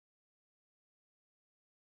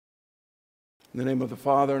In the name of the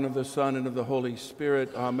Father, and of the Son, and of the Holy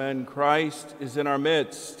Spirit, amen. Christ is in our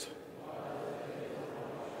midst.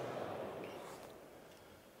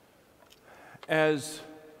 As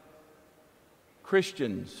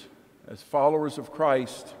Christians, as followers of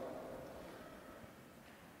Christ,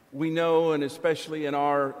 we know, and especially in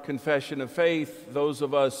our confession of faith, those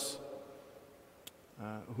of us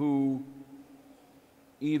who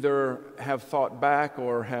either have thought back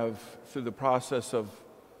or have, through the process of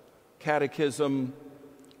catechism,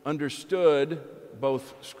 understood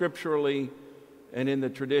both scripturally and in the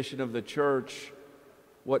tradition of the church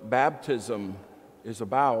what baptism is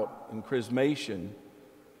about and chrismation,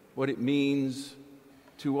 what it means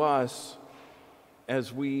to us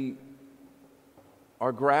as we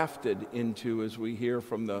are grafted into, as we hear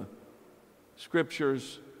from the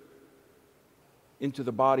scriptures, into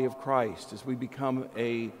the body of Christ, as we become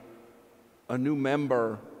a new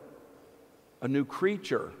member, a new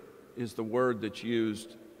creature is the word that's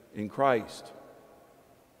used in Christ.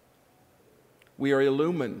 We are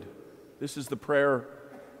illumined. This is the prayer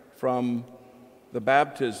from the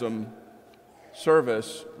baptism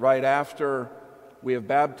service right after we have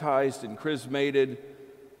baptized and chrismated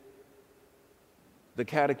the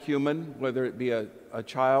catechumen, whether it be a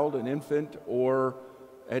child, an infant, or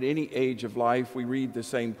at any age of life. We read the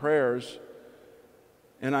same prayers.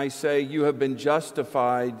 And I say, you have been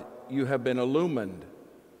justified, you have been illumined.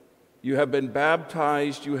 You have been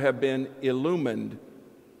baptized, you have been illumined,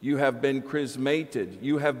 you have been chrismated,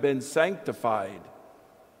 you have been sanctified,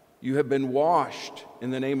 you have been washed in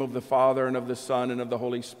the name of the Father and of the Son and of the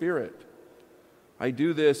Holy Spirit. I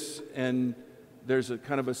do this, and there's a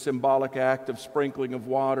kind of a symbolic act of sprinkling of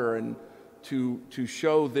water and to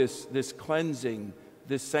show this cleansing,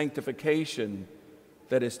 this sanctification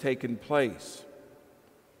that has taken place.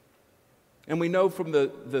 And we know from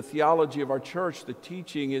the theology of our church, the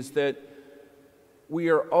teaching is that we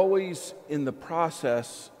are always in the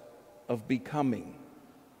process of becoming.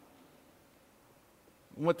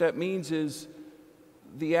 And what that means is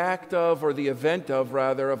the act of, or the event of,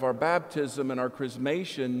 rather, of our baptism and our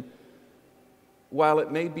chrismation, while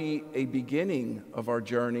it may be a beginning of our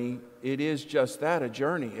journey, it is just that, a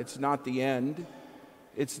journey. It's not the end.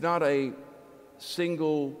 It's not a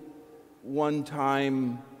single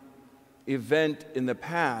one-time event in the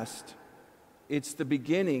past. It's the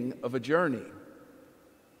beginning of a journey.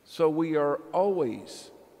 So we are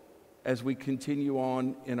always, as we continue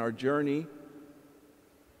on in our journey,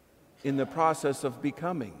 in the process of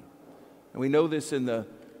becoming. And we know this in the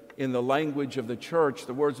language of the church,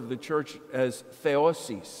 the words of the church, as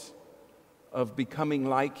theosis, of becoming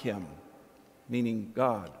like Him, meaning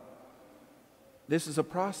God. This is a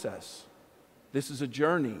process. This is a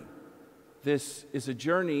journey. This is a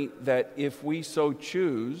journey that, if we so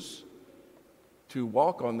choose to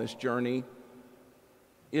walk on this journey,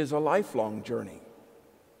 is a lifelong journey.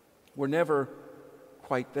 We're never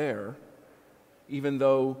quite there, even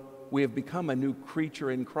though we have become a new creature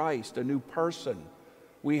in Christ, a new person.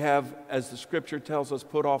 We have, as the Scripture tells us,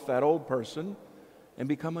 put off that old person and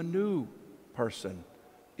become a new person,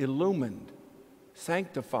 illumined,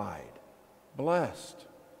 sanctified, blessed,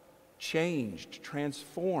 changed,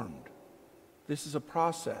 transformed. This is a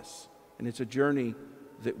process, and it's a journey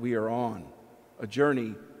that we are on, a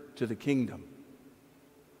journey to the kingdom.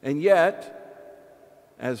 And yet,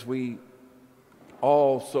 as we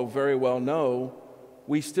all so very well know,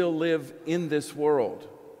 we still live in this world.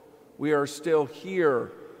 We are still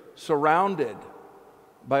here, surrounded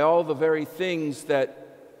by all the very things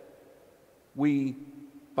that we,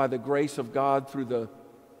 by the grace of God, through the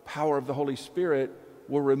power of the Holy Spirit,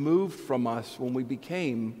 were removed from us when we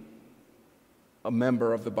became a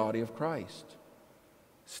member of the body of Christ.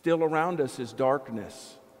 Still around us is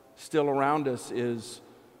darkness. Still around us is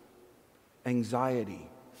anxiety,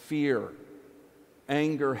 fear,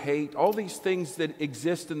 anger, hate, all these things that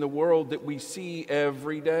exist in the world that we see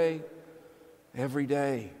every day. Every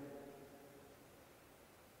day.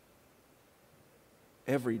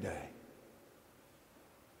 Every day.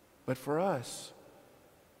 But for us,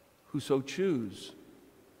 who so choose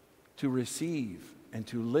to receive and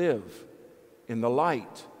to live in the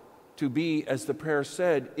light, to be, as the prayer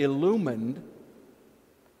said, illumined,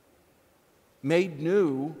 made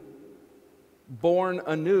new, born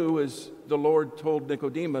anew, as the Lord told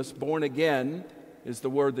Nicodemus, born again is the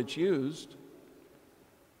word that's used.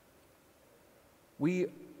 We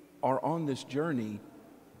are on this journey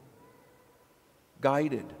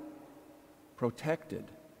guided, protected,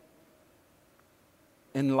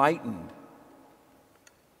 enlightened,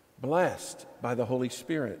 blessed by the Holy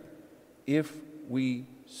Spirit, if we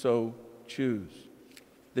so choose.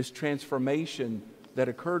 This transformation that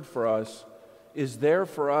occurred for us is there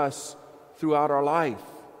for us throughout our life.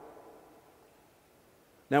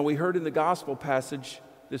 Now, we heard in the gospel passage,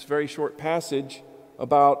 this very short passage,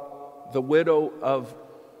 about the widow of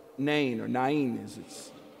Nain, or Nain as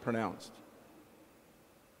it's pronounced.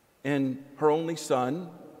 And her only son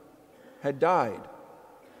had died.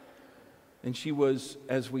 And she was,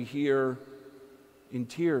 as we hear, in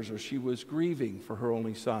tears, or she was grieving for her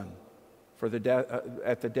only son, for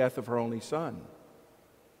at the death of her only son.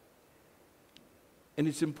 And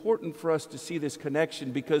it's important for us to see this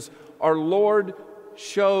connection because our Lord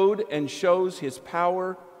showed and shows his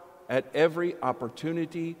power at every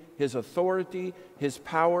opportunity, his authority, his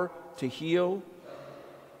power to heal.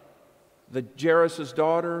 The Jairus'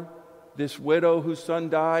 daughter, this widow whose son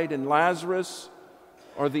died, and Lazarus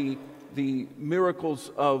are the miracles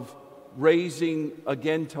of raising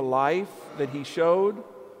again to life that he showed.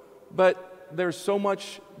 But there's so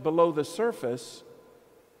much below the surface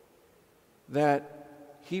that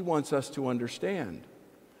he wants us to understand,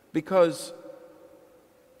 because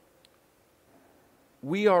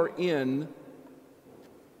we are in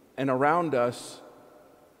and around us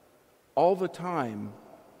all the time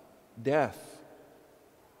death,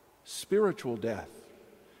 spiritual death.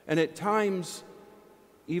 And at times,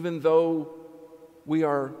 even though we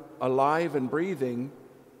are alive and breathing,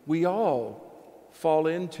 we all fall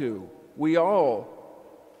into, we all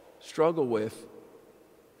struggle with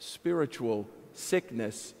spiritual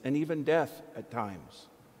sickness and even death at times.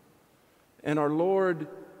 And our Lord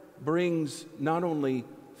brings not only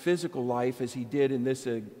physical life as he did in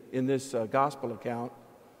this gospel account,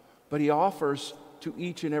 but he offers to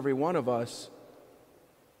each and every one of us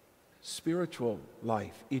spiritual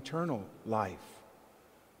life, eternal life.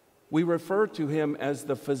 We refer to him as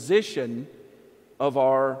the physician of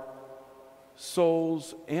our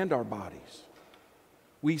souls and our bodies.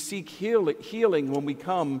 We seek healing when we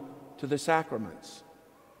come to the sacraments.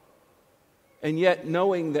 And yet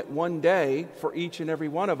knowing that one day, for each and every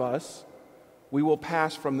one of us, we will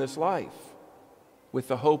pass from this life with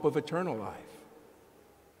the hope of eternal life.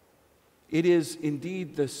 It is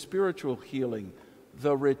indeed the spiritual healing,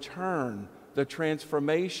 the return, the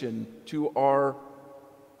transformation to our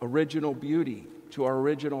original beauty, to our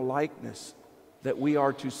original likeness that we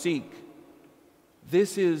are to seek.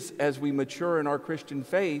 This is, as we mature in our Christian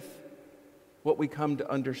faith, what we come to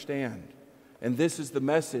understand. And this is the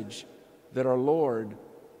message that our Lord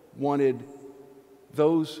wanted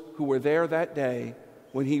those who were there that day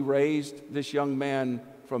when he raised this young man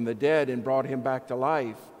from the dead and brought him back to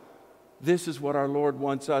life. This is what our Lord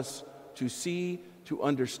wants us to see, to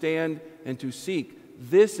understand, and to seek.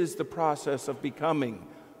 This is the process of becoming.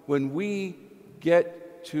 When we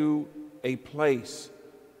get to a place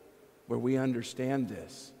where we understand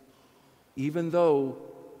this, even though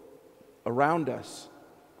around us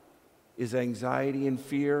is anxiety and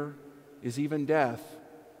fear, is even death,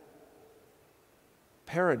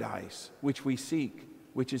 paradise, which we seek,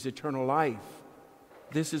 which is eternal life.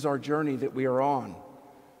 This is our journey that we are on.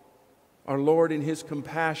 Our Lord, in his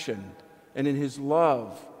compassion and in his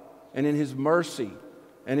love and in his mercy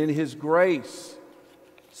and in his grace,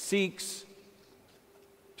 seeks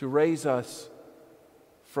to raise us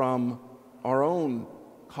from our own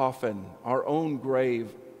coffin, our own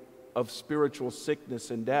grave of spiritual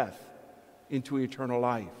sickness and death into eternal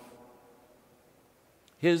life.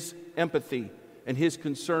 His empathy and his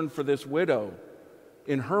concern for this widow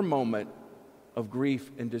in her moment of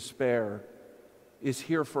grief and despair is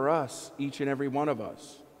here for us, each and every one of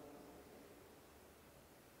us.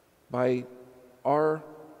 By our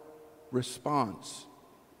response,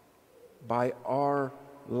 by our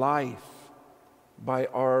life, by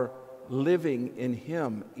our living in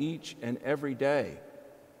him each and every day.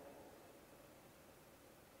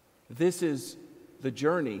 This is the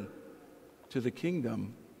journey to the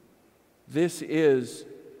kingdom. This is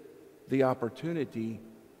the opportunity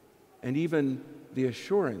and even the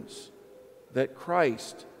assurance that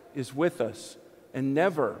Christ is with us and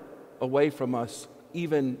never away from us,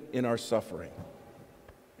 even in our suffering.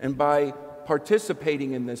 And by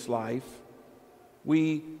participating in this life,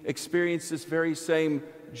 we experience this very same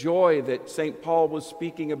joy that St. Paul was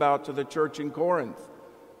speaking about to the church in Corinth.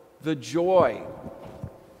 The joy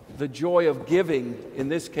of giving, in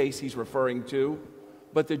this case he's referring to,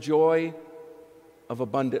 but the joy of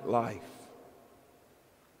abundant life.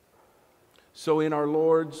 So in our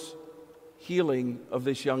Lord's healing of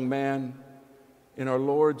this young man, in our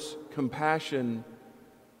Lord's compassion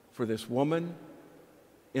for this woman,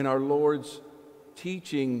 in our Lord's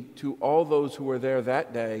teaching to all those who were there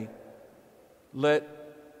that day, let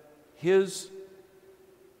his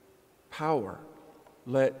power,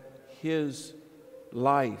 let his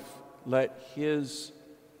life let his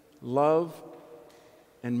love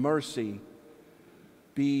and mercy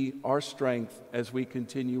be our strength as we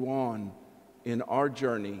continue on in our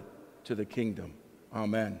journey to the kingdom.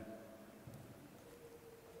 Amen.